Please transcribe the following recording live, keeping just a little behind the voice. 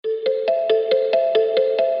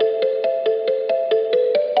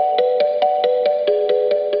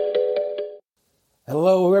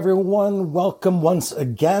everyone. Welcome once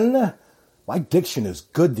again. My diction is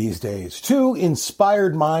good these days. To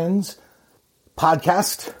Inspired Minds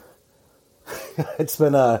podcast. It's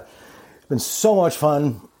been so much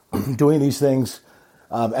fun doing these things.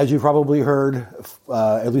 As you've probably heard,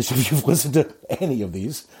 at least if you've listened to any of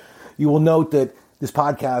these, you will note that this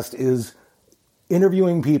podcast is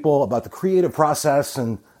interviewing people about the creative process,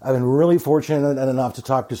 and I've been really fortunate enough to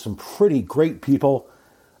talk to some pretty great people.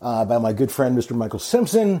 By my good friend, Mr. Michael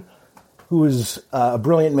Simpson, who is a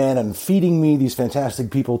brilliant man and feeding me these fantastic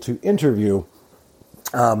people to interview.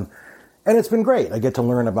 And it's been great. I get to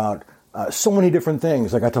learn about so many different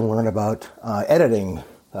things. I got to learn about editing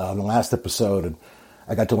in the last episode, and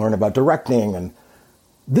I got to learn about directing. And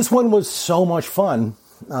this one was so much fun.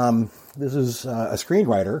 This is a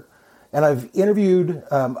screenwriter, and I've interviewed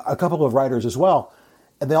a couple of writers as well,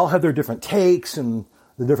 and they all have their different takes and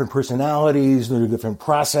the different personalities, the different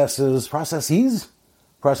processes,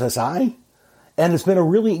 and it's been a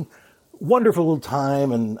really wonderful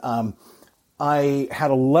time, and I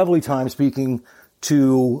had a lovely time speaking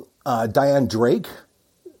to Diane Drake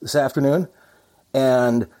this afternoon,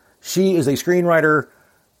 and she is a screenwriter,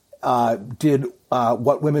 did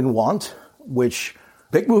What Women Want, which,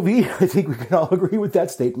 big movie, I think we can all agree with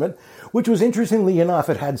that statement, which was, interestingly enough,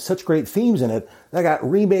 it had such great themes in it that got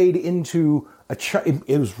remade into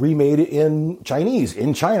it was remade in Chinese,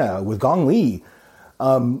 in China, with Gong Li.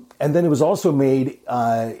 And then it was also made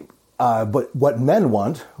but What Men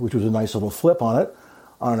Want, which was a nice little flip on it,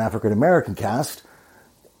 on an African-American cast.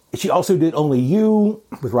 She also did Only You,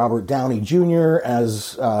 with Robert Downey Jr.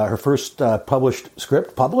 as her first published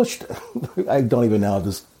script. Published? I don't even know how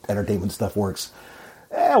this entertainment stuff works.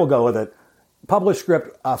 We'll go with it. Published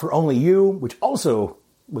script for Only You, which also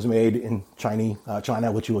was made in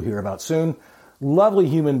China, which you will hear about soon. Lovely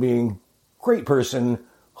human being, great person.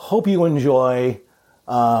 Hope you enjoy.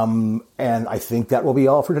 And I think that will be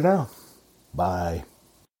all for now. Bye.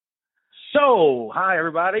 So, hi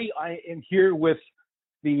everybody. I am here with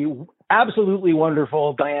the absolutely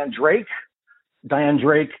wonderful Diane Drake. Diane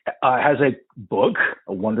Drake has a book,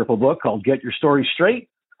 a wonderful book called Get Your Story Straight,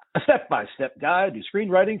 a step-by-step guide to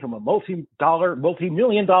screenwriting from a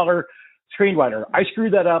multi-million dollar screenwriter. I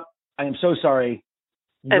screwed that up. I am so sorry.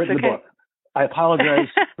 You've written the book. I apologize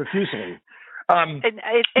profusely.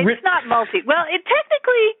 It's not multi. Well,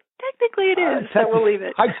 technically it is. So we'll leave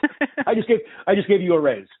it. I just gave you a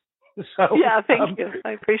raise. So, yeah, thank you.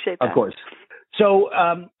 I appreciate that. Of course. So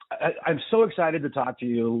I'm so excited to talk to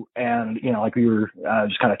you, and like we were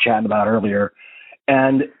just kind of chatting about earlier.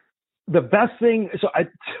 And the best thing, so I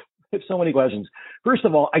have so many questions. First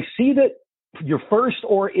of all, I see that your first,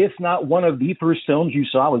 or if not one of the first films you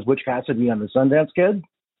saw, was Butch Cassidy and the Sundance Kid.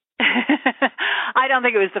 I don't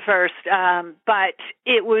think it was the first, but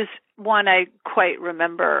it was one I quite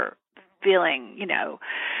remember feeling,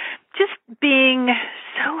 just being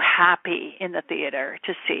so happy in the theater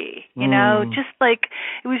to see, just like,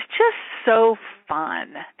 it was just so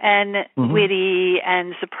fun and witty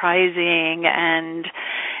and surprising, and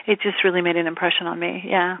it just really made an impression on me.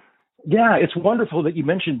 Yeah. Yeah, it's wonderful that you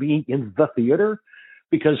mentioned being in the theater,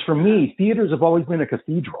 because for me, theaters have always been a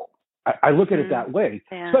cathedral. I look at it that way,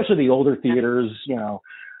 especially the older theaters, they were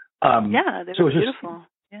beautiful.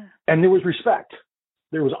 And there was respect.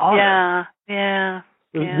 There was honor. Yeah.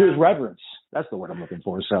 There was reverence. That's the word I'm looking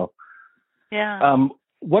for. So,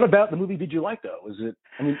 what about the movie did you like, though? Was it,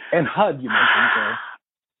 and HUD you mentioned, so.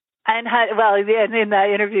 And in that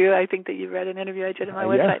interview, I think that you read an interview I did on my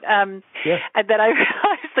website, and that I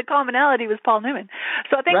realized the commonality was Paul Newman.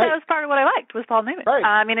 So I think that was part of what I liked, was Paul Newman. Right.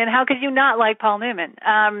 And how could you not like Paul Newman?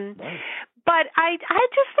 But I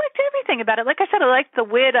just liked everything about it. Like I said, I liked the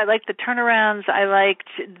wit, I liked the turnarounds, I liked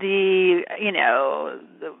the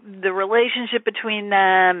relationship between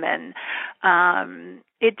them, and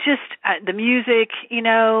it just the music. It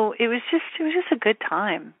was just a good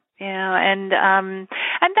time. And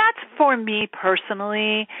that's, for me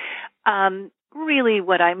personally, really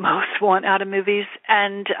what I most want out of movies.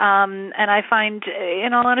 And I find,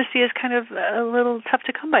 in all honesty, is kind of a little tough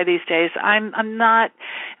to come by these days. I'm not,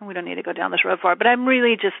 and we don't need to go down this road far, but I'm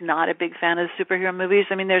really just not a big fan of superhero movies.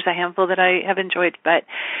 There's a handful that I have enjoyed, but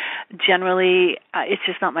generally, it's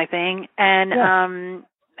just not my thing. And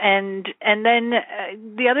then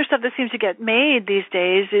the other stuff that seems to get made these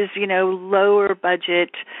days is, lower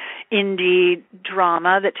budget indie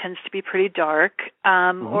drama that tends to be pretty dark,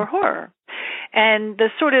 or horror. And the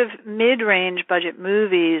sort of mid-range budget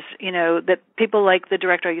movies, that people like the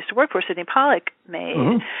director I used to work for, Sidney Pollack,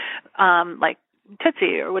 made, like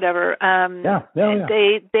Tootsie or whatever. Yeah.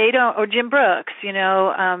 They don't, or Jim Brooks,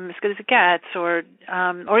 As Good as It Gets, or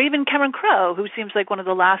even Cameron Crowe, who seems like one of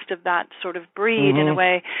the last of that sort of breed in a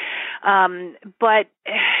way. But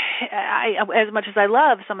as much as I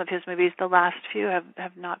love some of his movies, the last few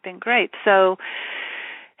have not been great. So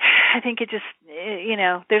I think it just,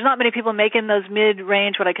 there's not many people making those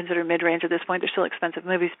mid-range, what I consider mid-range at this point. They're still expensive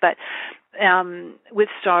movies, but with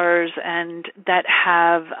stars and that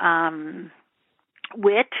have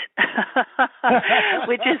wit,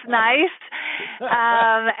 which is nice,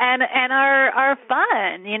 and are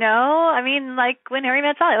fun. I mean, like When Harry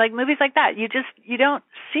Met Sally, like movies like that. You don't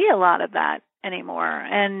see a lot of that anymore,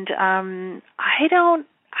 and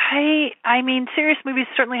I mean, serious movies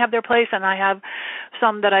certainly have their place, and I have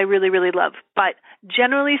some that I really, really love. But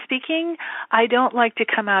generally speaking, I don't like to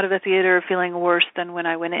come out of a theater feeling worse than when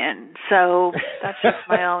I went in. So that's just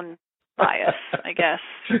my own bias, I guess.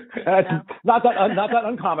 Not that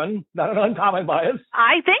uncommon. Not an uncommon bias.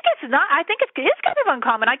 I think it's not. I think it is kind of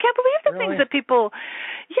uncommon. I can't believe the things that people,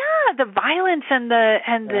 the violence and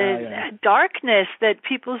the darkness that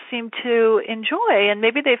people seem to enjoy, and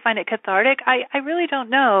maybe they find it cathartic. I really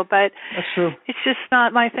don't know, but that's true. It's just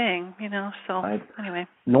not my thing, So anyway,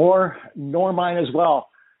 nor mine as well.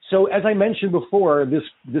 So as I mentioned before, this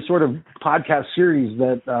sort of podcast series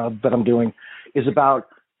that I'm doing is about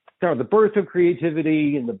the birth of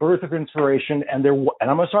creativity and the birth of inspiration, and I'm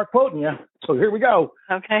going to start quoting you. So here we go.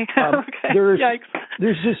 Okay. Okay.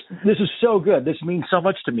 This is so good. This means so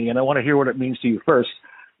much to me, and I want to hear what it means to you first,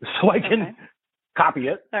 so I can copy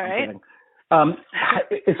it. All right.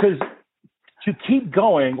 It says to keep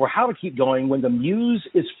going, or how to keep going when the muse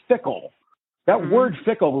is fickle. That word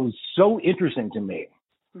 "fickle" is so interesting to me.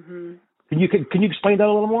 Mm-hmm. Can you explain that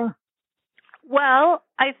a little more? Well,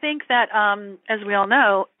 I think that, as we all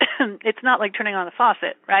know, it's not like turning on a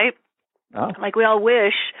faucet, right? Oh. Like we all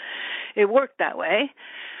wish it worked that way.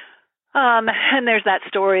 And there's that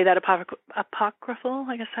story, that apocryphal,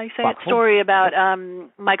 I guess how you say it, story about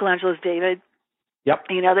Michelangelo's David. Yep.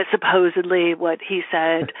 That supposedly what he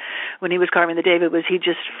said when he was carving the David was he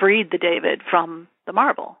just freed the David from the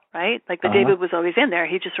marble, right? Like the David was always in there.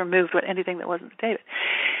 He just removed anything that wasn't the David.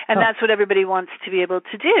 And that's what everybody wants to be able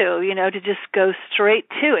to do, to just go straight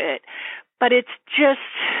to it. But it's just,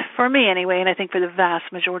 for me anyway, and I think for the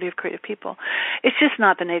vast majority of creative people, it's just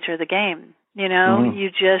not the nature of the game. You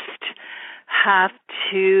just have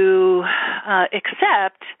to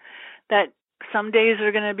accept that some days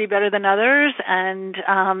are going to be better than others, and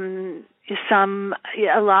a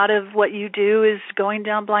lot of what you do is going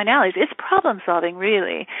down blind alleys. It's problem solving,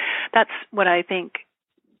 really. That's what I think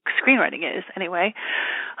screenwriting is, anyway.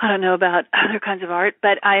 I don't know about other kinds of art,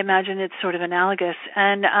 but I imagine it's sort of analogous.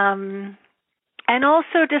 And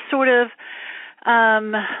also just sort of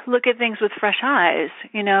look at things with fresh eyes,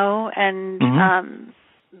 and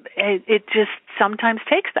it just sometimes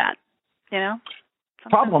takes that,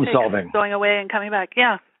 Problem solving. Going away and coming back,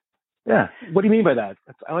 yeah. Yeah. What do you mean by that?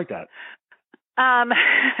 I like that.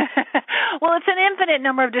 Well, it's an infinite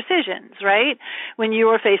number of decisions, right? When you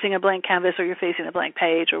are facing a blank canvas or you're facing a blank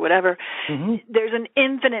page or whatever, there's an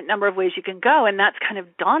infinite number of ways you can go, and that's kind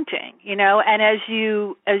of daunting, And as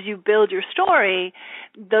you build your story,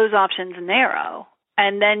 those options narrow.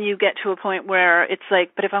 And then you get to a point where it's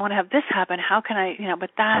like, but if I want to have this happen, how can I, how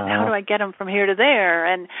do I get them from here to there?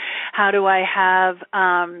 And how do I have,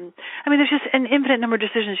 there's just an infinite number of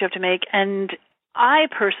decisions you have to make. And I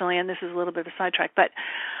personally, and this is a little bit of a sidetrack, but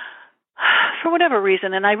for whatever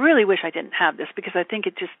reason, and I really wish I didn't have this because I think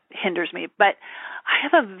it just hinders me, but I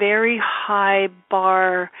have a very high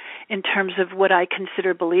bar in terms of what I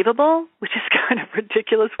consider believable, which is kind of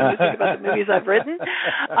ridiculous when you think about the movies I've written,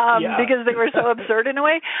 because they were so absurd in a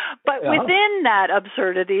way. But within that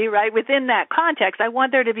absurdity, right, within that context, I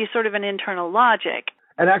want there to be sort of an internal logic.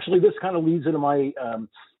 And actually, this kind of leads into my,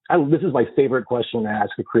 this is my favorite question to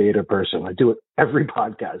ask a creative person. I do it every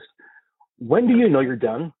podcast. When do you know you're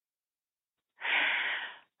done?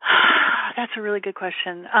 That's a really good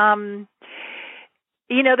question.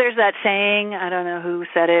 There's that saying, I don't know who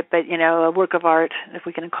said it, but, a work of art, if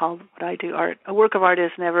we can call what I do art, a work of art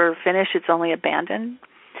is never finished, it's only abandoned.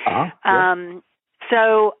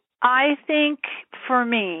 So I think for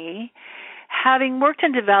me, having worked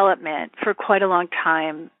in development for quite a long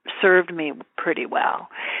time served me pretty well,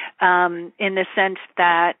 in the sense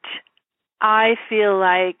that I feel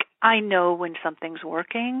like I know when something's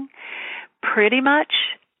working pretty much.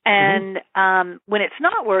 And when it's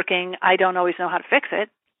not working, I don't always know how to fix it.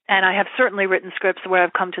 And I have certainly written scripts where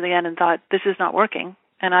I've come to the end and thought, this is not working,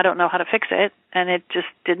 and I don't know how to fix it. And it just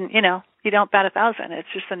didn't, you don't bat 1,000.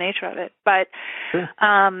 It's just the nature of it. But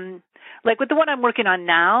Like with the one I'm working on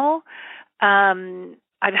now,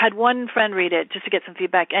 I've had one friend read it just to get some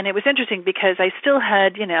feedback, and it was interesting because I still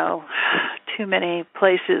had, too many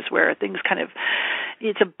places where things kind of,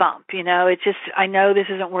 it's a bump, it's just, I know this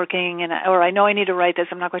isn't working, or I know I need to write this,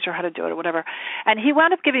 I'm not quite sure how to do it or whatever. And he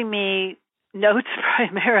wound up giving me notes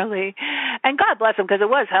primarily, and God bless him because it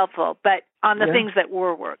was helpful, but on the things that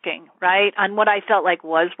were working, right? On what I felt like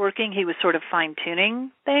was working, he was sort of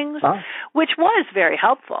fine-tuning things, which was very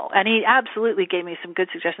helpful. And he absolutely gave me some good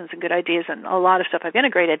suggestions and good ideas and a lot of stuff I've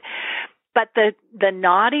integrated. But the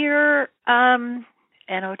naughtier, Nottir,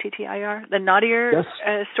 the naughtier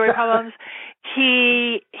story problems,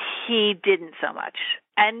 he didn't so much.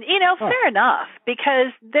 And, fair enough,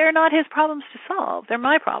 because they're not his problems to solve. They're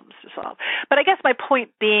my problems to solve. But I guess my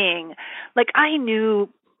point being, like, I knew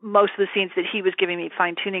most of the scenes that he was giving me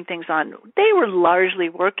fine-tuning things on, they were largely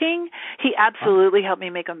working. He absolutely helped me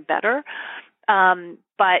make them better.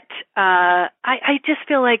 But I just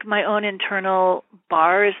feel like my own internal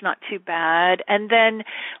bar is not too bad. And then,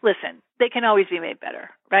 listen, they can always be made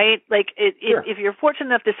better, right? Like if you're fortunate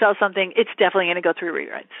enough to sell something, it's definitely going to go through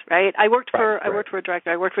rewrites, right? I worked for a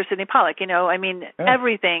director. I worked for Sidney Pollack.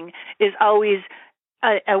 Everything is always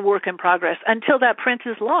a work in progress until that print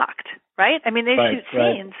is locked, right? I mean, they shoot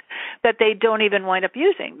scenes that they don't even wind up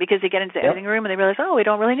using because they get into the editing room and they realize, oh, we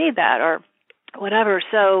don't really need that or whatever.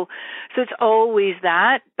 So it's always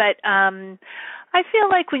that. But I feel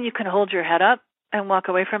like when you can hold your head up and walk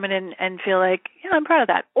away from it and feel like, I'm proud of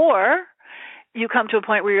that. Or you come to a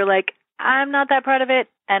point where you're like, I'm not that proud of it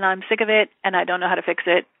and I'm sick of it and I don't know how to fix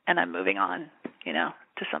it and I'm moving on,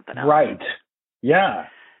 to something else. Right. Yeah.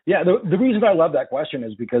 Yeah. The reason I love that question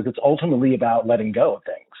is because it's ultimately about letting go of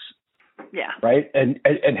things. Yeah. Right. And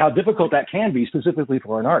how difficult that can be specifically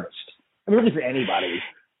for an artist. I mean, really for anybody.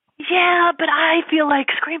 Yeah, but I feel like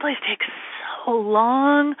screenplays take so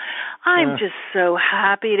long. I'm just so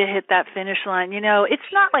happy to hit that finish line.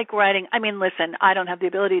 It's not like writing. I mean, listen, I don't have the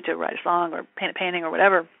ability to write a song or paint a painting or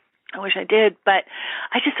whatever. I wish I did, but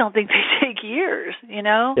I just don't think they take years,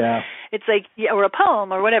 Yeah. It's like, or a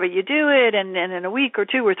poem or whatever. You do it and in a week or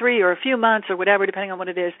two or three or a few months or whatever, depending on what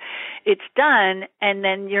it is, it's done and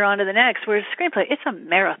then you're on to the next. Whereas screenplay, it's a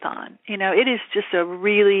marathon. It is just a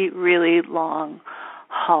really, really long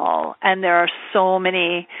haul. And there are so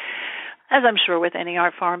many, as I'm sure with any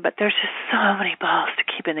art form, but there's just so many balls to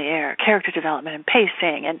keep in the air. Character development and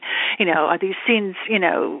pacing and, are these scenes,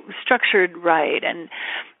 structured right and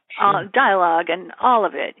dialogue and all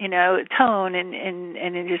of it, tone and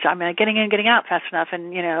it just, getting in, getting out fast enough.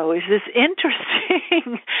 And, is this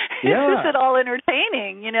interesting? Yeah. Is this at all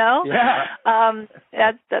entertaining, Yeah.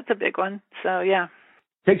 That's a big one. So, yeah.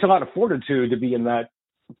 It takes a lot of fortitude to be in that.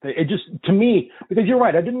 It just, to me, because you're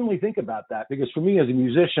right, I didn't really think about that because for me as a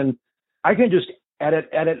musician, I can just edit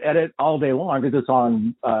all day long because it's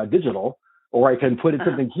on digital, or I can put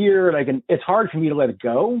something here and it's hard for me to let it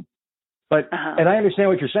go. But, and I understand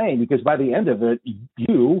what you're saying because by the end of it,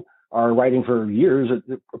 you are writing for years,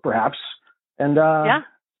 perhaps. And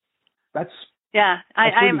that's. Yeah,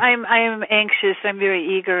 I'm anxious. I'm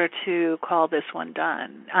very eager to call this one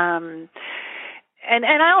done. And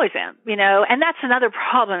I always am, and that's another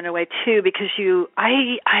problem in a way too, because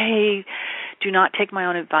I do not take my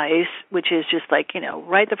own advice, which is just like,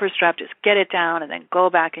 write the first draft, just get it down and then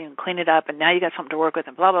go back and clean it up and now you got something to work with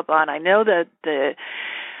and blah, blah, blah. And I know the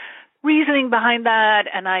reasoning behind that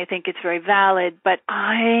and I think it's very valid, but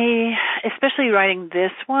especially writing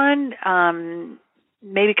this one,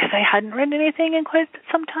 maybe because I hadn't written anything in quite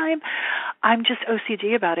some time, I'm just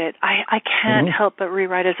OCD about it. I can't help but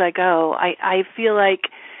rewrite as I go. I feel like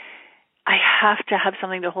I have to have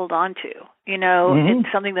something to hold on to, and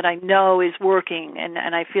something that I know is working.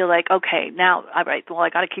 And I feel like, okay, now, all right, well, I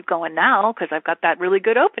got to keep going now because I've got that really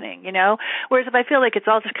good opening, Whereas if I feel like it's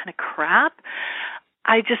all just kind of crap,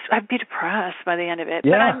 I'd be depressed by the end of it.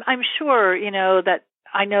 Yeah. But I'm sure, that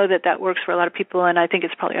I know that works for a lot of people, and I think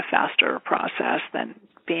it's probably a faster process than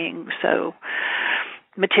being so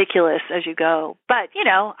meticulous as you go. But,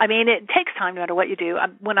 it takes time no matter what you do.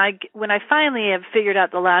 When I finally have figured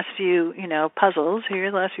out the last few, puzzles, the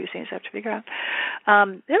last few scenes I have to figure out,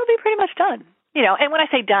 it'll be pretty much done. And when I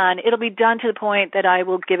say done, it'll be done to the point that I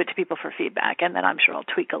will give it to people for feedback, and then I'm sure I'll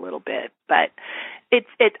tweak a little bit. But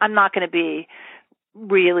I'm not going to be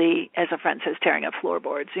really, as a friend says, tearing up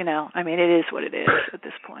floorboards, it is what it is at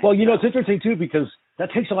this point. Well, it's interesting too, because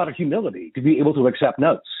that takes a lot of humility to be able to accept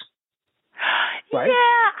notes. Right?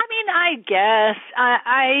 Yeah, I guess.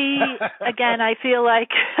 Again, I feel like,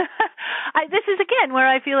 this is again where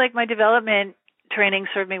I feel like my development training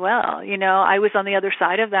served me well. You know, I was on the other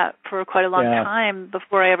side of that for quite a long time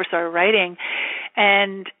before I ever started writing.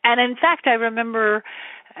 And in fact, I remember,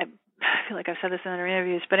 I feel like I've said this in other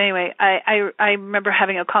interviews, but anyway, I remember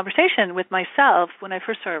having a conversation with myself when I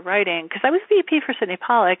first started writing, because I was VP for Sidney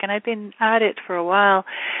Pollack, and I'd been at it for a while.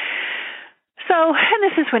 So, and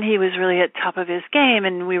this is when he was really at top of his game,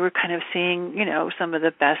 and we were kind of seeing, you know, some of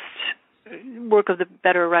the best work of the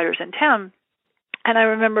better writers in town. And I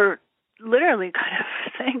remember literally kind of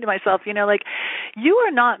saying to myself, you know, like, you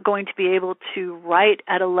are not going to be able to write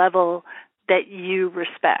at a level that you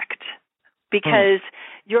respect, because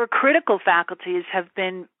your critical faculties have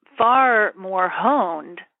been far more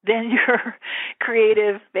honed than your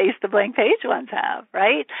creative face the blank page ones have,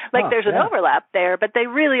 right? Like there's an overlap there, but they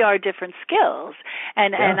really are different skills.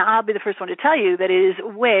 And I'll be the first one to tell you that it is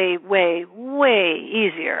way, way, way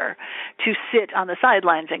easier to sit on the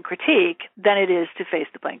sidelines and critique than it is to face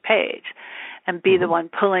the blank page and be the one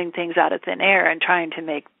pulling things out of thin air and trying to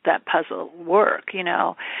make that puzzle work, you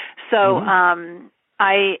know? So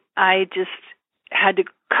I just had to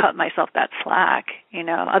cut myself that slack, you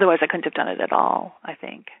know, otherwise I couldn't have done it at all, I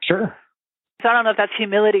think. Sure. So I don't know if that's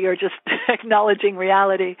humility or just acknowledging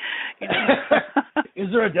reality. You know? Is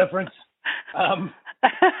there a difference?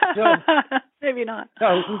 Maybe not.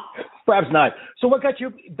 No, perhaps not. So what got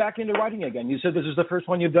you back into writing again? You said this is the first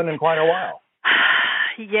one you've done in quite a while.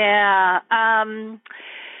 Yeah.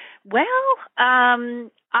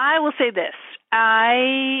 I will say this.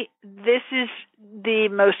 This is the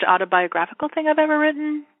most autobiographical thing I've ever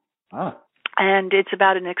written. And it's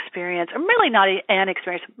about an experience, or really not an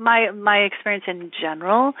experience, my experience in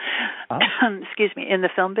general, excuse me, in the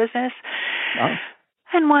film business,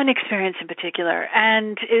 and one experience in particular.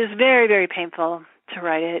 And it was very, very painful to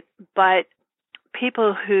write it, but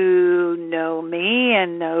people who know me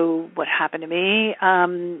and know what happened to me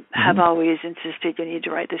have always insisted, you need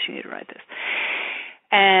to write this, you need to write this.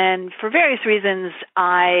 And for various reasons,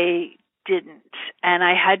 I didn't. And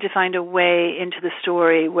I had to find a way into the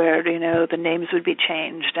story where, you know, the names would be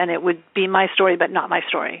changed and it would be my story, but not my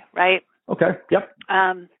story, right? Okay, yep.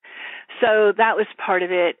 So that was part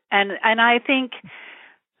of it. And I think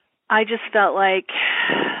I just felt like,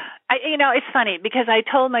 you know, it's funny because I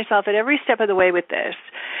told myself at every step of the way with this,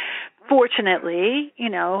 fortunately, you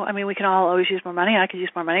know, I mean, we can all always use more money. I could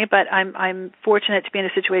use more money, but I'm fortunate to be in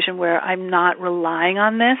a situation where I'm not relying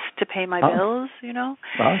on this to pay my bills, you know.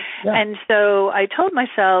 And so I told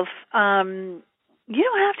myself, you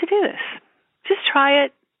don't have to do this. Just try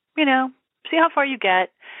it, you know, see how far you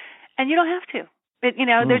get, and you don't have to. You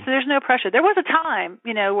know, there's no pressure. There was a time,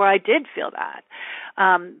 you know, where I did feel that,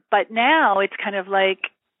 but now it's kind of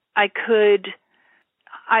like I could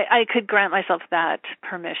grant myself that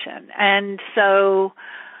permission. And so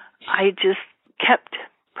I just kept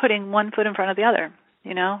putting one foot in front of the other,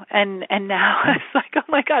 you know, and now it's like, oh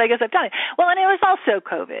my God, I guess I've done it. Well, and it was also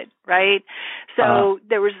COVID, right? So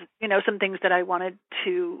there was, you know, some things that I wanted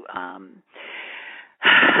to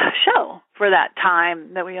show for that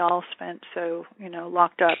time that we all spent so, you know,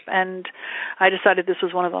 locked up. And I decided this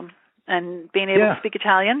was one of them. And being able to speak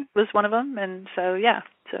Italian was one of them. And so,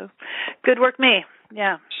 so good work me.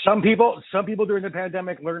 Yeah. Some people during the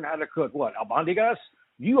pandemic learn how to cook what? Albondigas?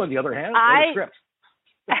 You, on the other hand, wrote a script.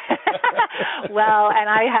 Well, and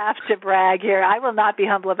I have to brag here. I will not be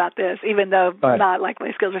humble about this, even though not like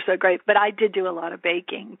my skills are so great. But I did do a lot of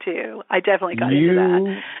baking too. I definitely got into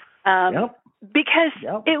that. Because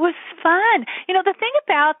it was fun. You know, the thing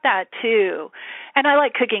about that too, and I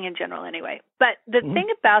like cooking in general anyway, but the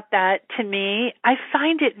thing about that to me, I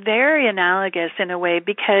find it very analogous in a way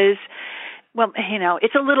because, well, you know,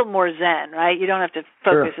 it's a little more zen, right? You don't have to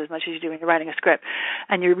focus as much as you do when you're writing a script,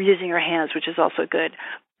 and you're using your hands, which is also good.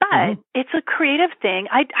 But it's a creative thing.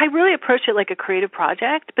 I really approached it like a creative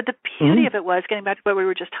project, but the beauty of it was, getting back to what we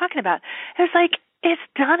were just talking about, it was like, it's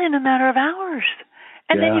done in a matter of hours,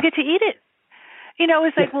 and then you get to eat it. You know,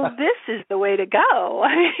 it's like, well, this is the way to go.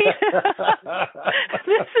 I mean,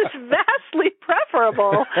 this is vastly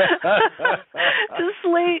preferable to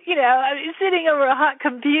sleep, you know, sitting over a hot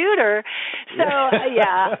computer. So,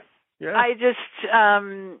 I just,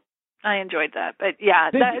 I enjoyed that. But,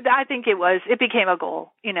 I think it became a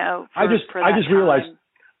goal, you know. I just realized,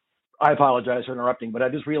 I apologize for interrupting, but I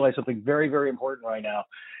just realized something very, very important right now.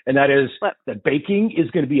 And that is that baking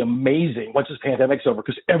is going to be amazing once this pandemic's over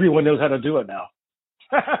because everyone knows how to do it now.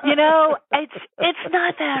 You know, it's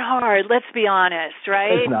not that hard, let's be honest,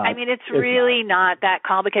 right? I mean, it's really not that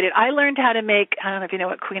complicated. I learned how to make, I don't know if you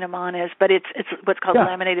know what Queen Amman is, but it's what's called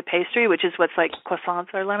laminated pastry, which is what's like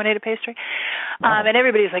croissants or laminated pastry. And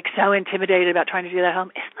everybody's like so intimidated about trying to do that at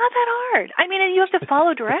home. It's not that hard. I mean, you have to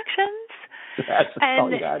follow directions.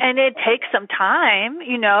 And it takes some time,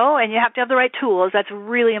 and you have to have the right tools. That's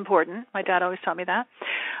really important. My dad always taught me that.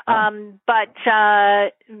 But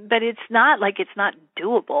it's not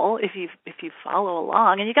doable if you follow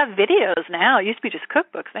along. And you got videos now. It used to be just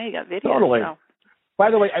cookbooks. Now you got videos. Totally. So. By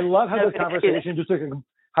the way, I love how this conversation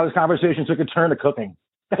took a turn to cooking.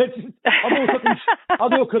 I'll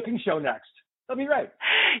do a cooking show next. That'll be right.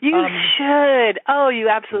 You should. Oh, you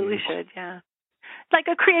absolutely should. Yeah. Like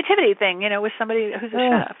a creativity thing, with somebody who's a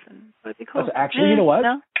chef. And that'd be cool. That's actually, you know what?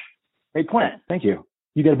 No? Great point. Thank you.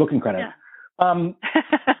 You get a booking credit. Yeah.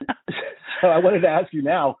 So I wanted to ask you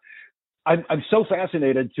now, I'm so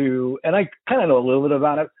fascinated and I kind of know a little bit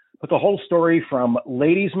about it, but the whole story from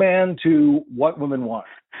ladies' man to what women want.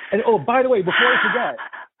 And by the way, before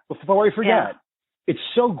I forget, it's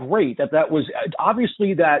so great that was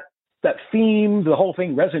obviously that theme, the whole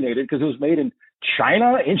thing resonated because it was made in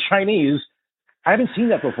China, in Chinese. I haven't seen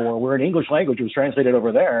that before, where an English language was translated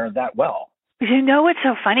over there that well. You know what's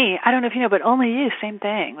so funny? I don't know if you know, but Only You, same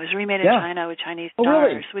thing, was remade in China with Chinese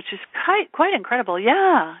stars, really? Which is quite incredible.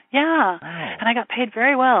 Yeah. Wow. And I got paid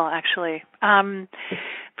very well, actually,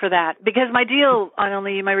 for that. Because my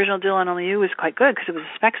original deal on Only You was quite good because it was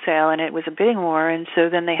a spec sale and it was a bidding war, and so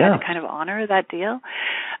then they had to kind of honor that deal.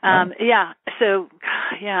 It's the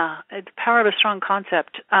power of a strong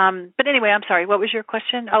concept. But anyway, I'm sorry, what was your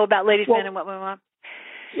question? Oh, about ladies' men and what we want?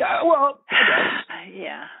 Yeah, well,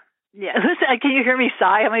 Yeah. Listen, can you hear me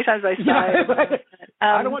sigh? How many times I sigh?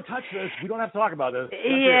 I don't want to touch this. We don't have to talk about this.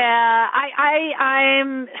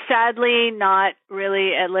 I'm sadly not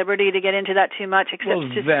really at liberty to get into that too much,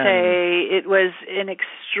 except to say it was an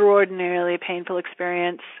extraordinarily painful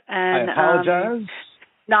experience. And I apologize.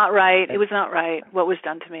 Not right. It was not right. What was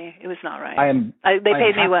done to me? It was not right. They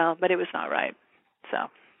paid me well, but it was not right. So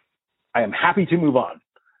I am happy to move on.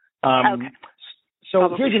 Okay.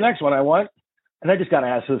 So here's the next one I want. And I just got to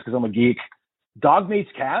ask this because I'm a geek. Dog meets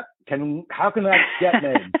cat? How can that get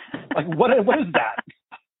made? Like, what is that?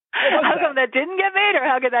 How come that didn't get made, or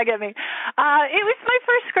how could that get made? It was my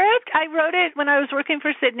first script. I wrote it when I was working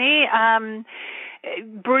for Sydney.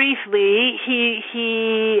 Briefly,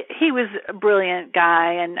 he was a brilliant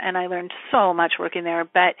guy, and I learned so much working there.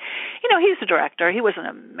 But, he's a director. He wasn't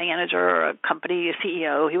a manager or a company, a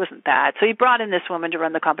CEO. He wasn't that. So he brought in this woman to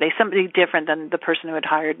run the company, somebody different than the person who had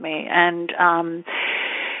hired me. And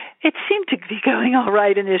it seemed to be going all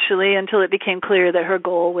right initially until it became clear that her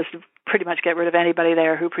goal was to pretty much get rid of anybody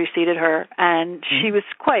there who preceded her. And she was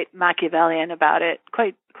quite Machiavellian about it,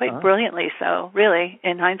 quite brilliantly so, really,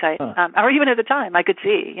 in hindsight. Or even at the time, I could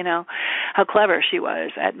see, how clever she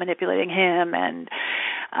was at manipulating him and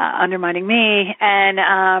undermining me. And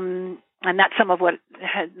that's some of what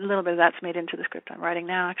a little bit of that's made into the script I'm writing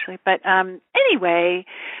now, actually. But anyway,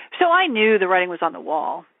 so I knew the writing was on the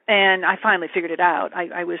wall. And I finally figured it out.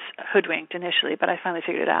 I was hoodwinked initially, but I finally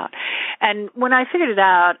figured it out. And when I figured it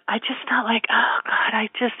out, I just felt like, oh, God,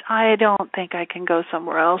 I don't think I can go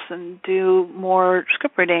somewhere else and do more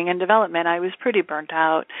script writing and development. I was pretty burnt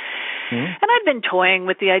out. And I'd been toying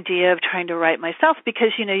with the idea of trying to write myself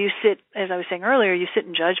because, you sit, as I was saying earlier, you sit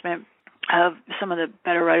in judgment of some of the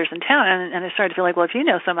better writers in town. And I started to feel like, well, if you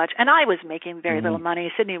know so much. And I was making very little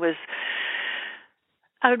money. Sydney was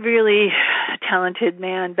a really talented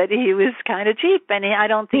man, but he was kind of cheap, and I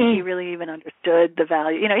don't think he really even understood the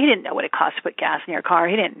value. He didn't know what it cost to put gas in your car.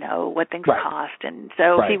 He didn't know what things cost, and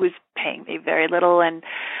so he was paying me very little. And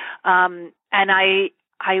I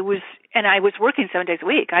was working 7 days a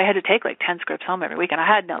week. I had to take like 10 scripts home every week, and I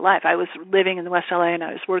had no life. I was living in the West LA, and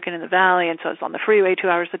I was working in the Valley, and so I was on the freeway 2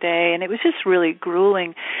 hours a day, and it was just really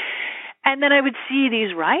grueling. And then I would see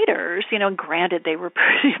these writers, and granted they were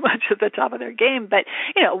pretty much at the top of their game, but,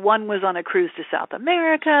 one was on a cruise to South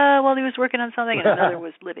America while he was working on something, and another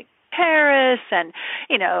was living in Paris, and,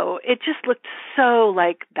 it just looked so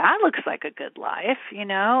like, that looks like a good life,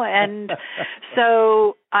 and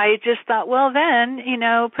so I just thought, well then,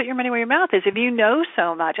 put your money where your mouth is if you know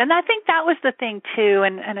so much. And I think that was the thing too,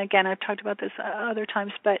 and again, I've talked about this other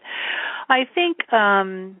times, but I think,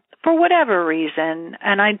 for whatever reason,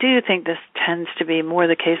 and I do think this tends to be more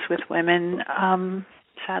the case with women,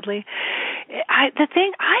 sadly, I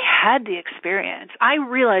had the experience. I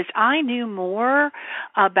realized I knew more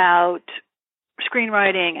about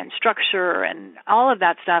screenwriting and structure and all of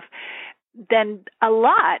that stuff than a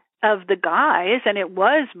lot of the guys, and it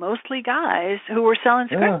was mostly guys who were selling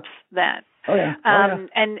scripts then.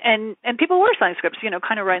 And people were selling scripts,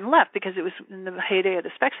 kind of right and left because it was in the heyday of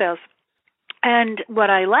the spec sales. And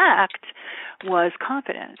what I lacked was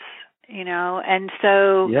confidence. And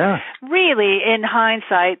so really, in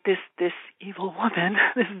hindsight, this evil woman,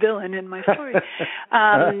 this villain in my story,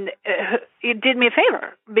 it did me a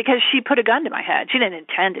favor because she put a gun to my head. She didn't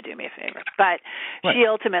intend to do me a favor, but she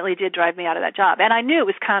ultimately did drive me out of that job. And I knew it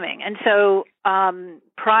was coming. And so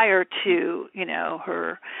prior to,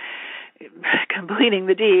 her completing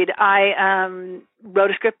the deed, I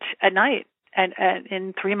wrote a script at night. And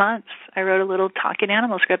in 3 months, I wrote a little talking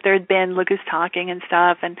animal script. There had been Lucas talking and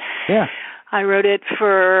stuff, and I wrote it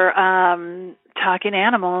for talking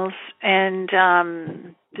animals, and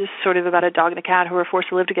just sort of about a dog and a cat who were forced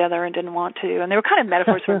to live together and didn't want to. And they were kind of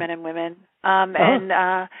metaphors for men and women. And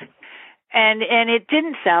it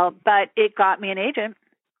didn't sell, but it got me an agent.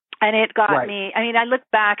 And it got me, I look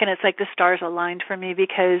back and it's like the stars aligned for me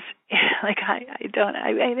because if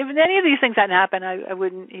any of these things hadn't happened, I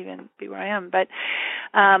wouldn't even be where I am. But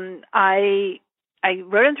I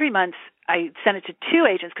wrote in 3 months. I sent it to 2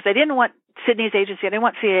 agents because I didn't want Sydney's agency. I didn't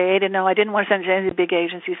want CAA to know. I didn't want to send it to any of the big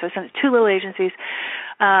agencies. So I sent it to 2 little agencies.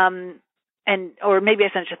 Or maybe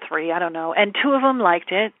I sent it to 3, I don't know. And 2 of them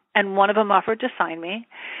liked it. And one of them offered to sign me.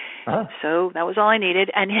 So that was all I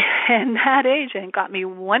needed. And that agent got me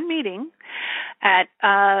 1 meeting at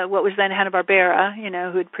what was then Hanna-Barbera,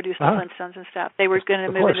 who had produced the Flintstones and stuff. They were going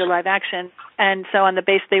to move into live action. And so on the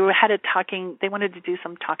base, they wanted to do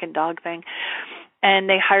some talking dog thing. And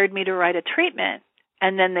they hired me to write a treatment.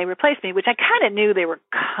 And then they replaced me, which I kind of knew they were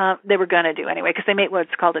going to do anyway, because they made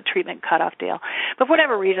what's called a treatment cutoff deal. But for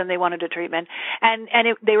whatever reason, they wanted a treatment. And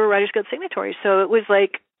they were Writers Guild signatories. So it was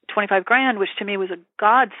like $25,000, which to me was a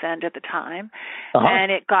godsend at the time.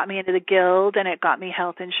 And it got me into the guild, and it got me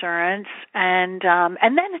health insurance. And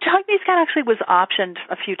then the Dog Meets Cat actually was optioned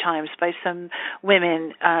a few times by some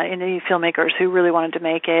women, indie filmmakers who really wanted to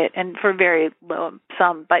make it, and for very low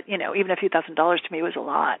sum, but even a few $1,000s to me was a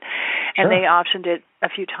lot. And they optioned it a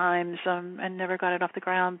few times, and never got it off the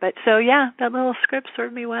ground. But so that little script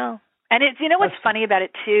served me well. And it's, what's funny about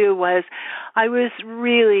it too was I was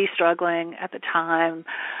really struggling at the time.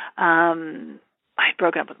 I'd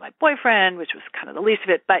broken up with my boyfriend, which was kind of the least of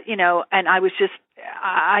it, but, and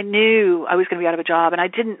I knew I was going to be out of a job, and I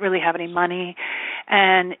didn't really have any money,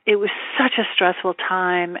 and it was such a stressful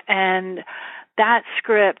time, and that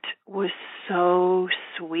script was so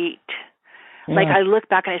sweet. Like, I look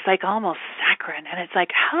back and it's like almost saccharine, and it's like,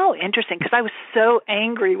 how interesting, because I was so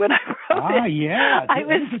angry when I wrote it. I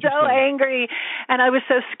was so angry, and I was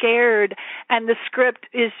so scared, and the script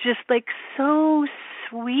is just like so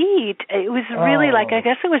sweet. It was really like, I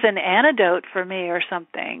guess it was an antidote for me or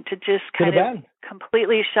something, to just kind of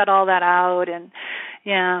completely shut all that out and,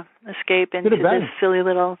 escape into this silly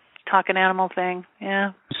little talking animal thing.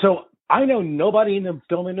 So I know nobody in the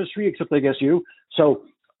film industry except, I guess, you. So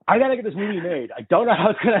I got to get this movie made. I don't know how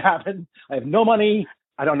it's going to happen. I have no money.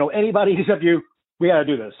 I don't know anybody except you. We got to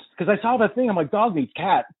do this. Because I saw that thing. I'm like, Dog Meets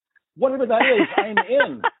Cat. Whatever that is, I'm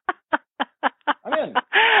in. I'm in.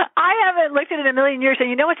 I haven't looked at it in a million years. And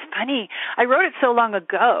you know what's funny? I wrote it so long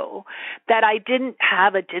ago that I didn't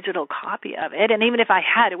have a digital copy of it. And even if I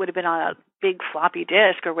had, it would have been on a big floppy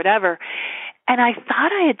disk or whatever. And I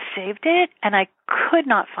thought I had saved it, and I could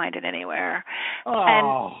not find it anywhere. And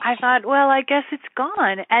I thought, well, I guess it's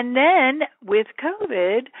gone. And then with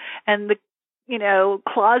COVID and the,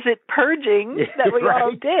 closet purging that we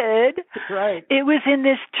all did, it was in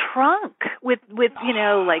this trunk with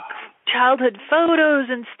like childhood photos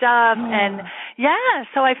and stuff. And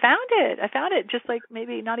so I found it. I found it just like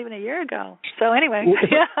maybe not even a year ago. So anyway,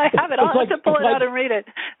 I have it. I'll have to pull it out and read it.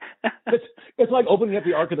 It's like opening up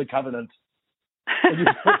the Ark of the Covenant.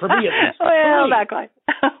 For me, at least. Well, not quite.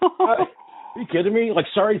 Are you kidding me? Like,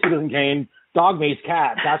 sorry, Citizen Kane, Dog Meets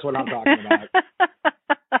Cat. That's what I'm talking about.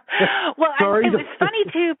 Well, it was funny,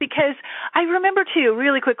 too, because I remember, too,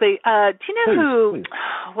 really quickly, do you know please.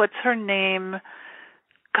 What's her name?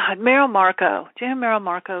 God, Meryl Marco. Do you know who Meryl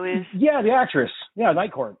Marco is? Yeah, the actress. Yeah,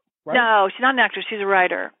 Night Court. Right? No, she's not an actress. She's a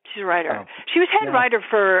writer. Oh. She was head writer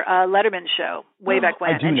for Letterman's show way back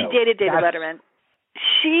when, and she dated David Letterman.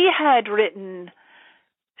 She had written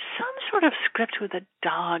some sort of script with a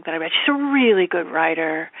dog that I read. She's a really good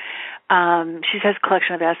writer. She has a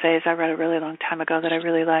collection of essays I read a really long time ago that I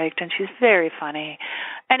really liked, and she's very funny.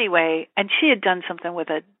 Anyway, and she had done something with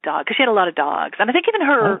a dog, because she had a lot of dogs. And I think even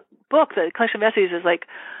her book, the collection of essays, is like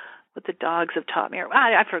what the dogs have taught me. Or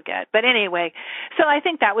I forget. But anyway, so I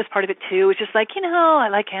think that was part of it, too. It was just like, I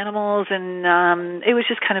like animals, and it was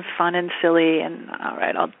just kind of fun and silly. And all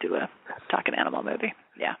right, I'll do a talking animal movie.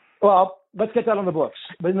 Yeah. Well, let's get that on the books.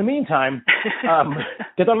 But in the meantime,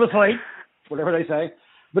 get that on the slate, whatever they say.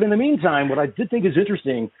 But in the meantime, what I did think is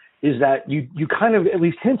interesting is that you kind of at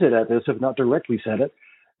least hinted at this, if not directly said it,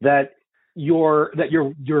 that your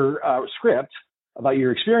script about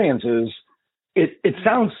your experiences, it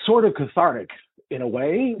sounds sort of cathartic in a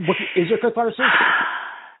way. Is there catharsis?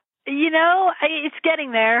 It's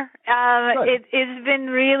getting there. It's been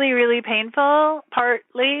really, really painful,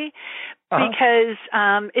 partly because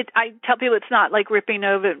I tell people it's not like ripping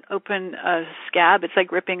open a scab. It's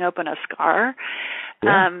like ripping open a scar.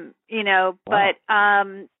 Yeah. But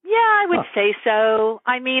I would say so.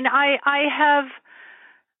 I mean, I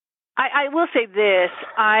will say this.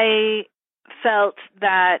 I felt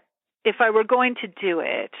that if I were going to do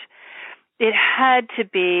it, it had to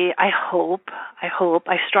be, I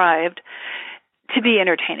strived to be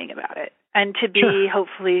entertaining about it and to be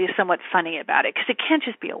hopefully somewhat funny about it, because it can't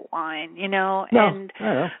just be a whine, No, and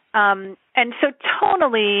I know. And so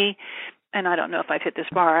tonally, and I don't know if I've hit this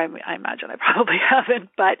bar, I imagine I probably haven't,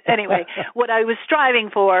 but anyway, what I was striving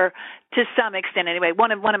for, to some extent anyway,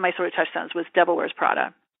 one of my sort of touchstones was Devil Wears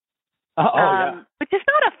Prada. Which is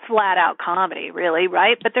not a flat-out comedy, really,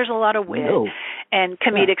 right? But there's a lot of wit and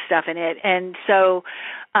comedic stuff in it, and so,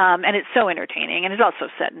 and it's so entertaining, and it's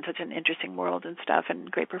also set in such an interesting world and stuff,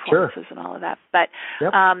 and great performances and all of that. But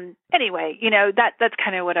anyway, that's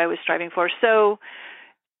kind of what I was striving for. So,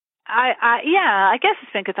 I guess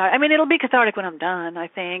it's been cathartic. I mean, it'll be cathartic when I'm done, I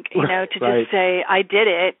think, to just say, I did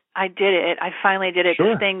it. I finally did it.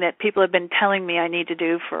 This thing that people have been telling me I need to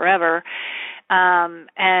do forever. And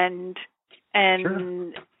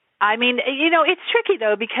I mean, it's tricky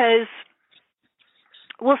though, because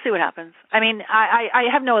we'll see what happens. I mean, I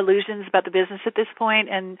have no illusions about the business at this point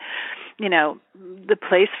and, the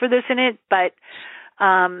place for this in it, but,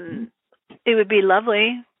 it would be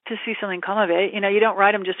lovely to see something come of it. You don't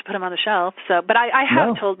write them just to put them on the shelf. So, but I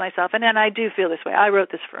have told myself, and then I do feel this way. I wrote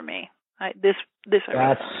this for me. I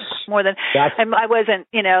wrote more than I wasn't,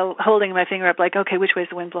 holding my finger up like, okay, which way's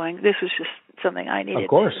the wind blowing? This was just something I needed. Of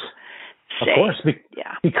course.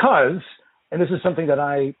 Because, and this is something that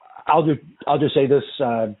I'll just say this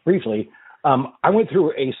briefly. I went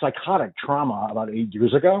through a psychotic trauma about 8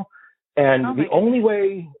 years ago, and the only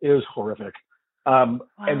way, it was horrific. And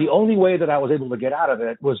the only way that I was able to get out of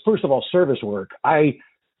it was, first of all, service work. I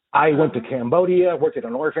went to Cambodia, worked at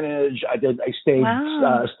an orphanage. I stayed.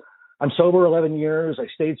 I'm sober 11 years. I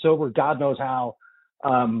stayed sober, God knows how.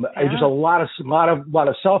 Just a lot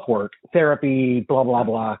of self work, therapy, blah blah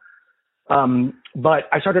blah. But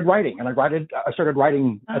I started writing, and I started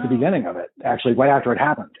writing at the beginning of it, actually, right after it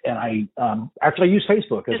happened. And I used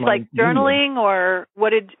Facebook as just my journaling, or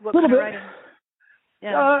what kind of writing?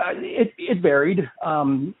 Yeah. It varied.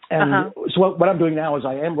 So what I'm doing now is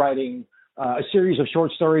I am writing a series of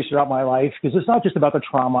short stories throughout my life, because it's not just about the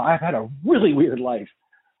trauma. I've had a really weird life.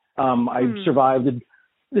 I've survived.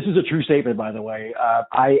 This is a true statement, by the way.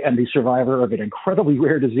 I am the survivor of an incredibly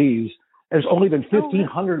rare disease. There's only been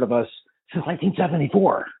 1,500 of us since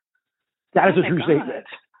 1974. That is a true statement.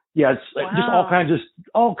 Yes, just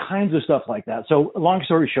all kinds of stuff like that. So, long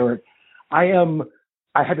story short, I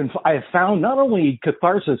have found not only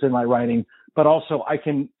catharsis in my writing, but also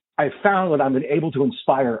I've found that I've been able to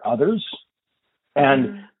inspire others,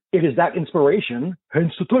 and it is that inspiration,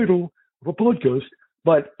 hence the title of a podcast.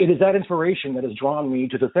 But it is that inspiration that has drawn me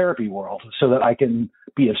to the therapy world, so that I can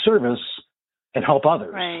be of service and help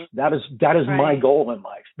others. Right. That is my goal in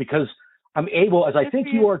life, because I'm able, as I think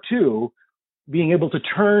you are too, being able to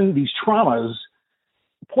turn these traumas,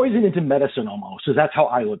 poison into medicine almost. So that's how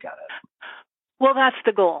I look at it. Well, that's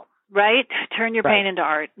the goal, right? Turn your pain into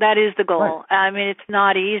art. That is the goal. Right. I mean, it's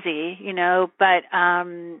not easy, but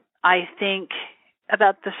I think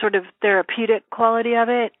about the sort of therapeutic quality of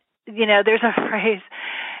it. There's a phrase.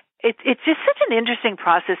 It's just such an interesting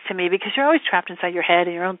process to me, because you're always trapped inside your head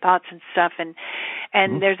and your own thoughts and stuff.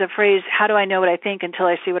 And there's a phrase, how do I know what I think until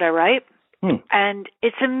I see what I write? And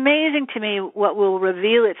it's amazing to me what will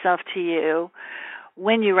reveal itself to you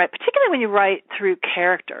when you write, particularly when you write through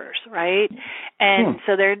characters, right? And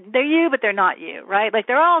so they're you, but they're not you, right? Like,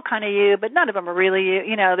 they're all kind of you, but none of them are really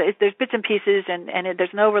you. There's bits and pieces, and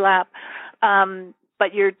there's an overlap.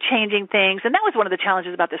 But you're changing things. And that was one of the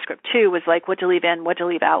challenges about the script too, was like what to leave in, what to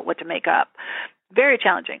leave out, what to make up. Very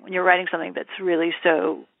challenging when you're writing something that's really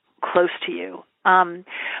so close to you.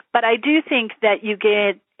 But I do think that you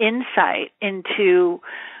get insight into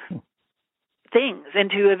things,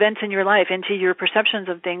 into events in your life, into your perceptions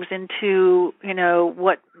of things, into,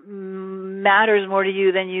 what matters more to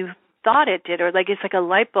you than you thought it did, or like it's like a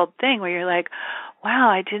light bulb thing where you're like, wow,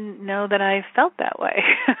 I didn't know that I felt that way.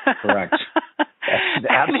 Correct.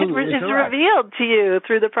 Absolutely. It's revealed to you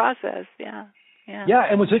through the process. Yeah.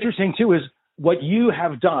 And what's interesting too is what you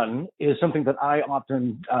have done is something that I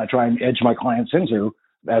often try and edge my clients into,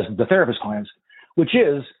 as the therapist clients, which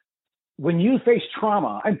is when you face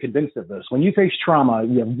trauma, I'm convinced of this. When you face trauma,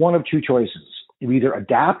 you have one of two choices. You either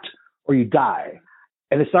adapt or you die.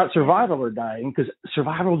 And it's not survival or dying, because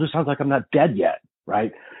survival just sounds like I'm not dead yet,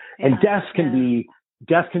 right? Yeah, and death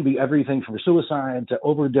can be everything from suicide to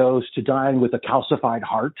overdose to dying with a calcified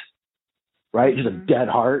heart, right? Just a dead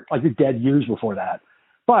heart, like the dead years before that.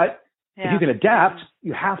 But if you can adapt,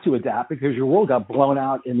 you have to adapt, because your world got blown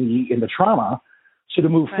out in the trauma. So to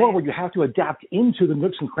move forward, you have to adapt into the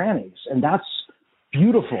nooks and crannies, and that's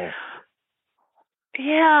beautiful.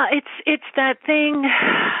 Yeah, it's that thing.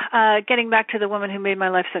 Getting back to the woman who made my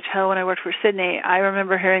life such hell when I worked for Sydney, I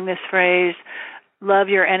remember hearing this phrase, "Love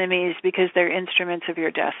your enemies because they're instruments of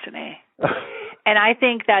your destiny." And I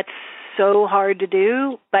think that's so hard to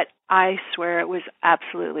do, but I swear it was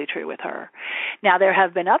absolutely true with her. Now, there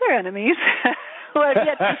have been other enemies who I've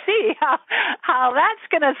yet to see how that's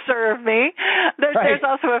going to serve me. There's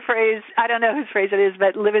also a phrase, I don't know whose phrase it is,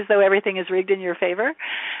 but live as though everything is rigged in your favor,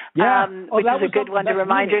 which is a good one to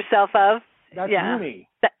remind yourself of. That's Rumi.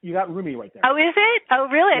 You got Rumi right there. Oh, is it? Oh,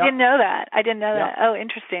 really? Yep. I didn't know that. Oh,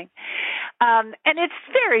 interesting. And it's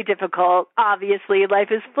very difficult, obviously. Life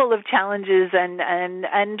is full of challenges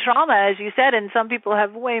and trauma, as you said, and some people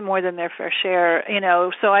have way more than their fair share,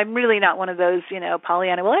 so I'm really not one of those,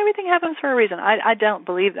 Pollyanna, well, everything happens for a reason. I don't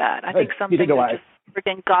believe that. I think some things are just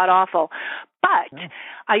freaking god-awful. But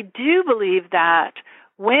I do believe that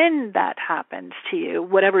when that happens to you,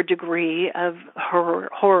 whatever degree of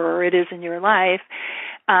horror it is in your life,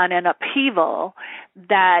 and an upheaval,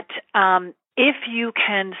 that if you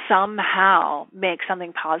can somehow make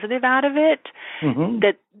something positive out of it,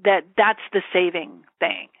 that's the saving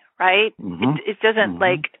thing, right? It doesn't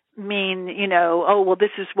mean, oh, well,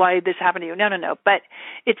 this is why this happened to you. No. But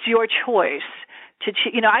it's your choice to,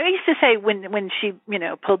 I used to say when she,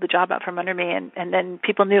 pulled the job out from under me, and then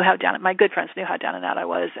people knew how down, my good friends knew how down and out I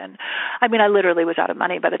was. And I mean, I literally was out of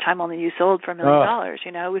money by the time Only You sold for $1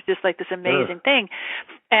 million. It was just like this amazing thing.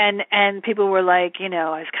 And people were like, I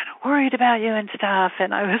was kind of worried about you and stuff.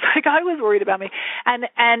 And I was like, I was worried about me. And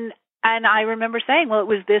I remember saying, well, it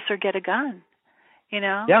was this or get a gun,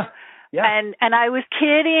 Yeah. Yeah. And I was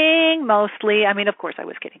kidding mostly. I mean, of course I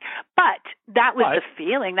was kidding, but that was the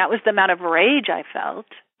feeling. That was the amount of rage I felt.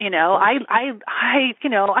 I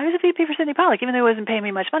was a VP for Sidney Pollack, even though it wasn't paying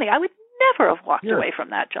me much money. I would never have walked away from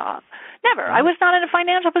that job. Never. I was not in a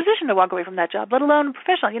financial position to walk away from that job, let alone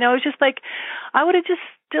professional. It was just like, I would have just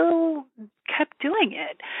still kept doing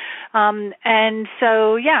it. And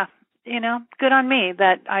so, good on me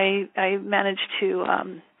that I managed to,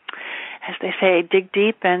 as they say, dig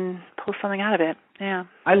deep and pull something out of it. Yeah.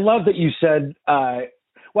 I love that you said,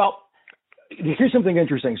 here's something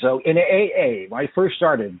interesting. So in AA, when I first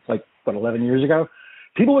started, 11 years ago,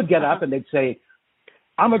 people would get up and they'd say,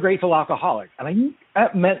 I'm a grateful alcoholic. And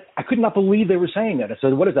that meant I could not believe they were saying that. I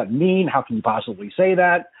said, what does that mean? How can you possibly say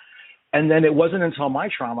that? And then it wasn't until my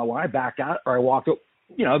trauma when I backed out or I walked,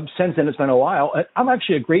 since then it's been a while. I'm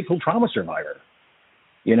actually a grateful trauma survivor,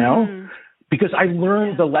 because I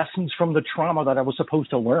learned the lessons from the trauma that I was supposed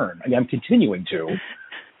to learn. I mean, I'm continuing to.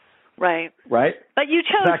 Right. Right. But you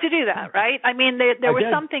chose to do that, right? I mean, there was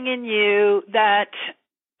something in you that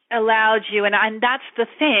allowed you, and that's the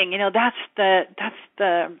thing, that's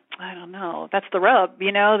the I don't know, that's the rub,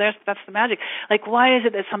 that's the magic. Like, why is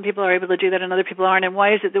it that some people are able to do that and other people aren't, and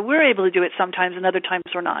why is it that we're able to do it sometimes and other times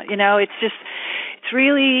we're not? It's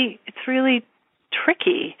really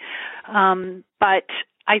tricky. But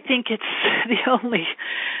I think it's the only,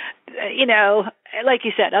 like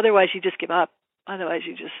you said, otherwise you just give up. Otherwise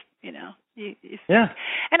you just, Yeah.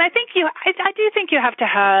 And I think I do think you have to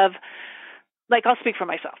have, I'll speak for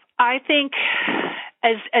myself. I think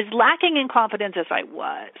as lacking in confidence as I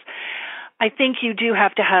was, I think you do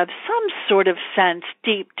have to have some sort of sense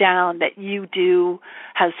deep down that you do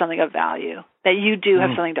have something of value, that you do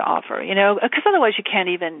have something to offer, because otherwise you can't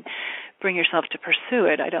even bring yourself to pursue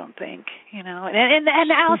it, I don't think, and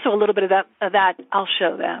also a little bit of that I'll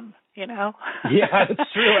show them, Yeah,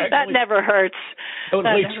 it's true. Actually. That never hurts.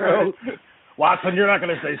 Totally true. Watson, you're not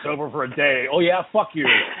going to stay sober for a day. Oh, yeah, fuck you.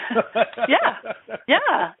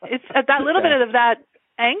 Yeah. It's that little bit of that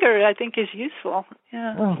anger, I think, is useful.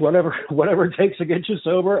 Yeah. Well, whatever it takes to get you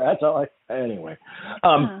sober, that's all anyway.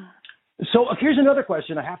 So here's another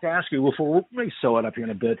question I have to ask you before we sew it up here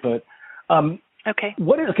in a bit. But okay.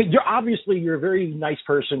 You're a very nice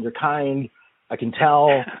person. You're kind. I can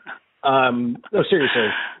tell. No, seriously.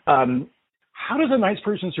 How does a nice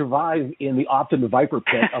person survive in the Optima Viper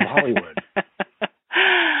pit of Hollywood?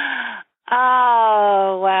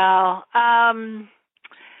 Oh, wow.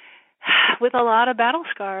 With a lot of battle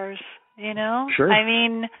scars, Sure. I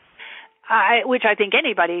mean, which I think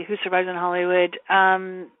anybody who survives in Hollywood,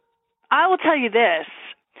 I will tell you this.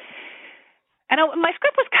 And my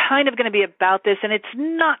script was kind of going to be about this, and it's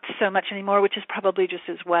not so much anymore, which is probably just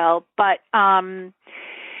as well. But the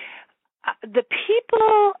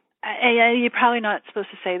people, you're probably not supposed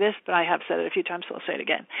to say this, but I have said it a few times, so I'll say it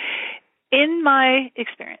again. In my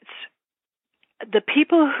experience, the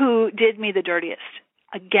people who did me the dirtiest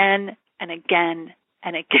again and again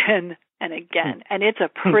and again and again, and it's a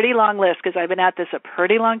pretty long list because I've been at this a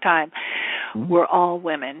pretty long time, were all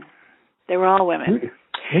women. They were all women.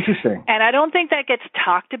 Interesting. And I don't think that gets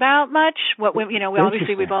talked about much. What women,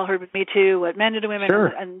 obviously we've all heard with Me Too, what men do to women, sure.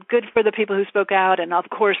 and good for the people who spoke out, and of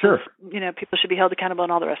course, sure. People should be held accountable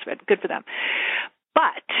and all the rest of it. Good for them.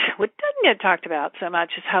 But what doesn't get talked about so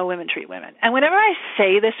much is how women treat women. And whenever I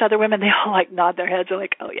say this to other women, they all nod their heads. They're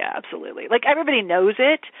like, oh yeah, absolutely. Everybody knows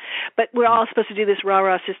it, but we're all supposed to do this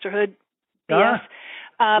rah-rah sisterhood BS.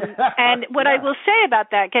 And what I will say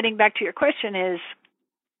about that, getting back to your question, is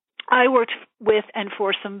I worked with and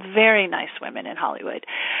for some very nice women in Hollywood,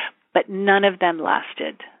 but none of them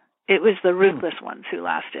lasted. It was the ruthless ones who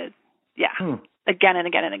lasted. Yeah. Again and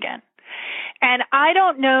again and again. And I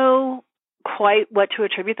don't know quite what to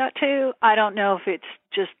attribute that to. I don't know if it's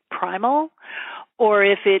just primal or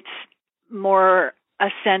if it's more a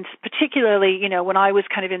sense, particularly, when I was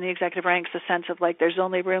kind of in the executive ranks, a sense of there's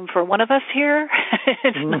only room for one of us here.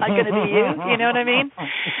 It's not going to be you. You know what I mean?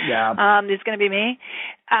 Yeah. It's going to be me.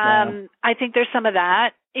 I think there's some of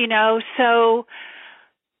that, so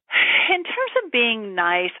in terms of being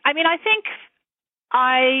nice, I think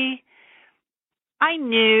I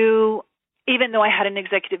knew, even though I had an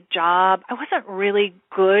executive job, I wasn't really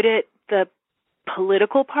good at the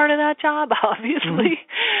political part of that job, obviously.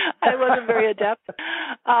 I wasn't very adept. What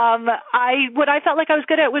I felt like I was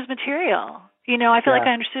good at was material. I felt like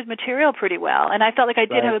I understood material pretty well, and I felt like I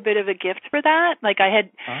did have a bit of a gift for that.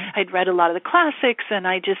 I'd read a lot of the classics, and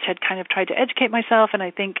I just had kind of tried to educate myself, and I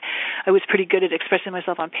think I was pretty good at expressing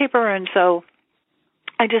myself on paper, and so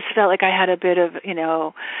I just felt like I had a bit of,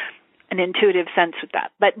 an intuitive sense with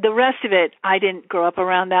that. But the rest of it, I didn't grow up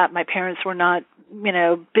around that. My parents were not,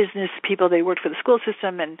 business people. They worked for the school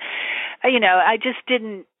system, and, I just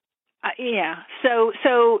didn't,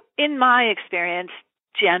 So in my experience,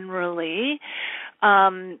 generally,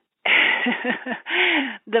 the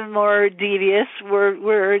more devious were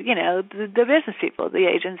the business people, the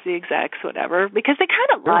agents, the execs, whatever, because they kind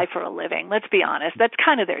of lie for a living. Let's be honest. That's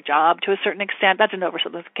kind of their job to a certain extent. That's an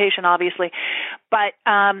oversimplification, obviously, but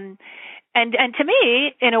and to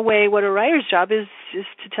me, in a way, what a writer's job is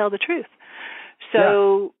to tell the truth.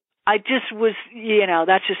 So I just was,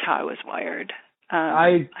 that's just how I was wired,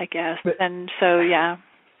 I guess, and so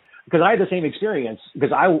Because I had the same experience,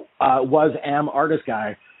 because I am artist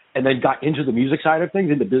guy, and then got into the music side of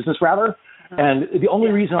things, into business rather. And the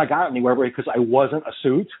only reason I got anywhere was because I wasn't a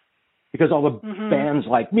suit, because all the bands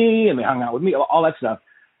like me and they hung out with me, all that stuff.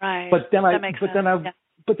 Right. But then I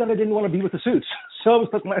didn't want to be with the suits, so I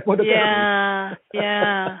went to therapy.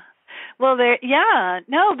 Yeah. Well,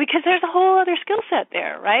 because there's a whole other skill set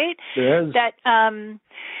there, right? There is. That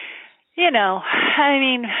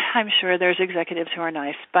I'm sure there's executives who are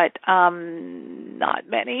nice, but not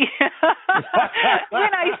many.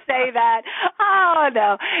 When I say that, oh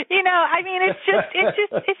no, it's just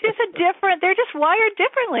a different. They're just wired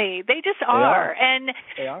differently. They just are, and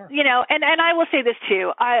they are. And I will say this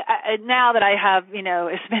too. I now that I have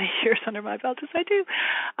as many years under my belt as I do,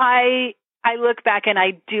 I look back and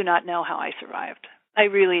I do not know how I survived. I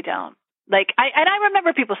really don't. I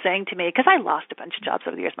remember people saying to me, because I lost a bunch of jobs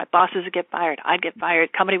over the years. My bosses would get fired, I'd get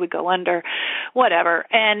fired, company would go under, whatever.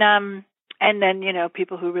 And then,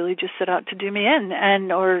 people who really just set out to do me in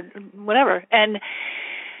or whatever. And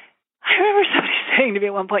I remember somebody saying to me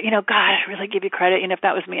at one point, God, I really give you credit. If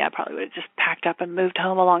that was me, I probably would have just packed up and moved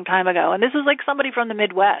home a long time ago. And this was somebody from the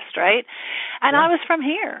Midwest, right? And I was from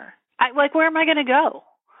here. Where am I going to go?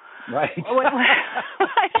 Right. I don't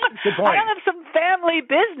have some family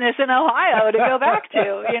business in Ohio to go back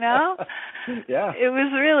to, Yeah. It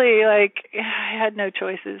was really I had no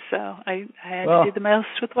choices, so I had to do the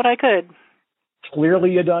most with what I could.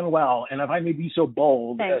 Clearly you've done well. And if I may be so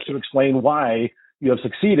bold as to explain why you have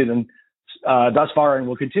succeeded and thus far and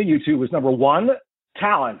will continue to, was number one,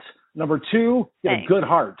 talent. Number two, you have a good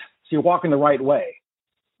heart. So you're walking the right way.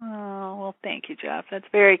 Oh, well, thank you, Jeff. That's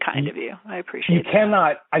very kind of you. I appreciate it.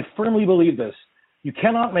 I firmly believe this. You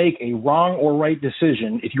cannot make a wrong or right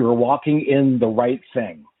decision if you are walking in the right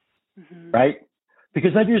thing, right?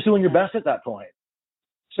 Because then you're just doing your best at that point.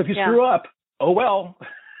 So if you screw up, oh well.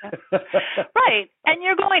 Right. And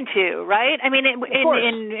you're going to, right? I mean,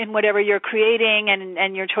 in whatever you're creating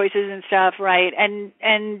and your choices and stuff, right? And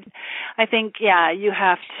I think, you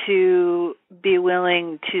have to be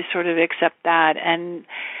willing to sort of accept that. And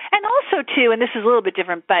also, too, and this is a little bit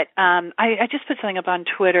different, but I just put something up on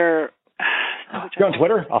Twitter. You're on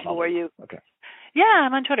Twitter? I'll follow you. Okay. Yeah,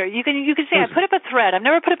 I'm on Twitter. You can see I put up a thread. I've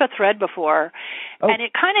never put up a thread before, and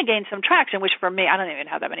it kind of gained some traction. Which for me, I don't even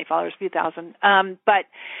have that many followers, a few thousand. But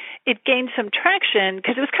it gained some traction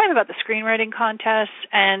because it was kind of about the screenwriting contest,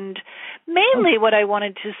 and mainly what I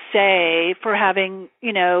wanted to say for having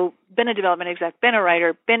been a development exec, been a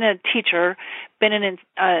writer, been a teacher, been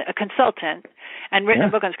a consultant, and written a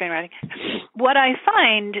book on screenwriting. What I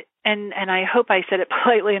find, and I hope I said it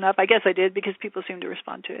politely enough, I guess I did because people seemed to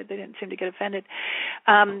respond to it. They didn't seem to get offended,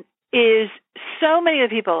 is so many of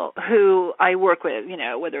the people who I work with,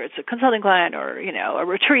 whether it's a consulting client or, a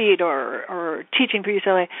retreat or teaching for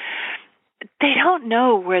UCLA, they don't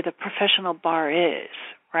know where the professional bar is,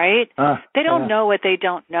 right? They don't know what they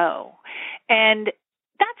don't know. And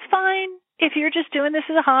that's fine. If you're just doing this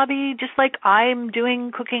as a hobby, just like I'm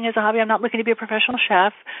doing cooking as a hobby, I'm not looking to be a professional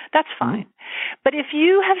chef, that's fine. But if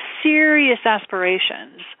you have serious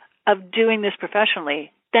aspirations of doing this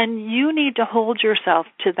professionally, then you need to hold yourself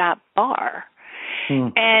to that bar.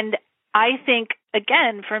 And I think,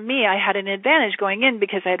 again, for me, I had an advantage going in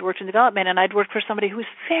because I had worked in development and I'd worked for somebody who was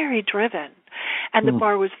very driven. And the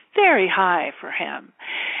bar was very high for him.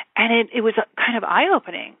 And it was kind of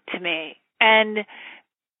eye-opening to me. And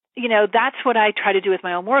that's what I try to do with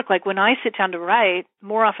my own work. Like when I sit down to write,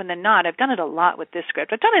 more often than not, I've done it a lot with this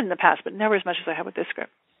script. I've done it in the past, but never as much as I have with this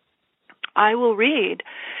script. I will read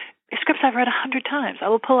scripts I've read 100 times. I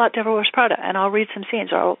will pull out Devil Wears Prada and I'll read some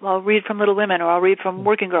scenes, or I'll read from Little Women, or I'll read from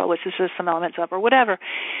Working Girl, which is just some elements of, or whatever.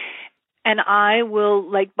 And I will,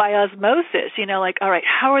 like by osmosis, all right,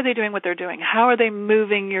 how are they doing what they're doing? How are they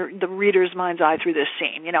moving the reader's mind's eye through this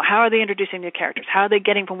scene? How are they introducing new characters? How are they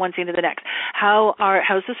getting from one scene to the next? How's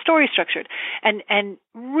the story structured? And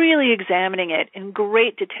really examining it in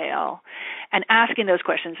great detail and asking those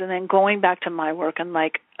questions, and then going back to my work and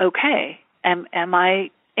like, okay, am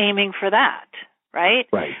I aiming for that? Right?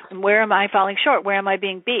 And where am I falling short? Where am I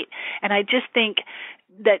being beat? And I just think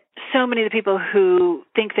that so many of the people who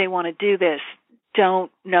think they want to do this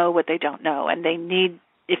don't know what they don't know, and they need,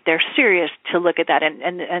 if they're serious, to look at that.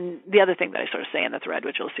 And the other thing that I sort of say in the thread,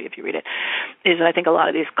 which you'll see if you read it, is that I think a lot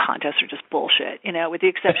of these contests are just bullshit, with the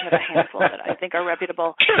exception of a handful that I think are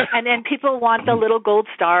reputable. And then people want the little gold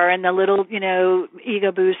star and the little,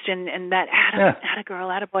 ego boost and that atta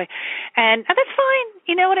girl, atta boy. And that's fine.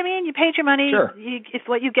 You know what I mean? You paid your money. Sure. If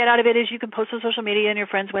what you get out of it is you can post on social media and your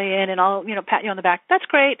friends weigh in and I'll, pat you on the back. That's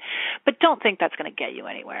great. But don't think that's going to get you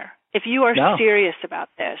anywhere. If you are serious about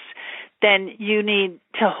this, then you need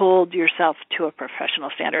to hold yourself to a professional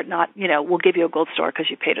standard, not, we'll give you a gold star because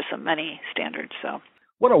you paid us some money standard. So,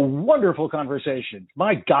 what a wonderful conversation.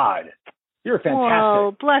 My God, you're fantastic.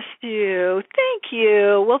 Well, bless you. Thank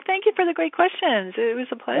you. Well, thank you for the great questions. It was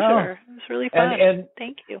a pleasure. It was really fun. And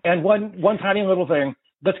thank you. And one tiny little thing.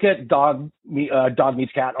 Let's get dog meets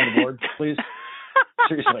cat on the board, please.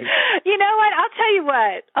 Seriously. You know what?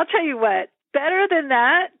 I'll tell you what. Better than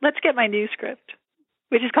that, let's get my new script,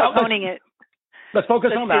 which is called Owning It. Let's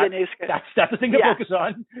focus on that. The new script. That's the thing to focus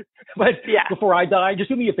on. But before I die, just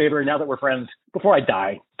do me a favor, now that we're friends, before I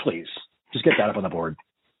die, please, just get that up on the board.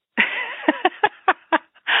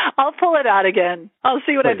 I'll pull it out again. I'll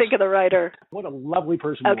see what I think of the writer. What a lovely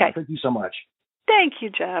person you are. Thank you so much. Thank you,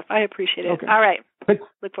 Jeff. I appreciate it. Okay. All right.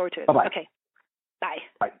 Look forward to it. Bye-bye. Okay. Bye.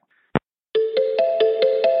 Bye.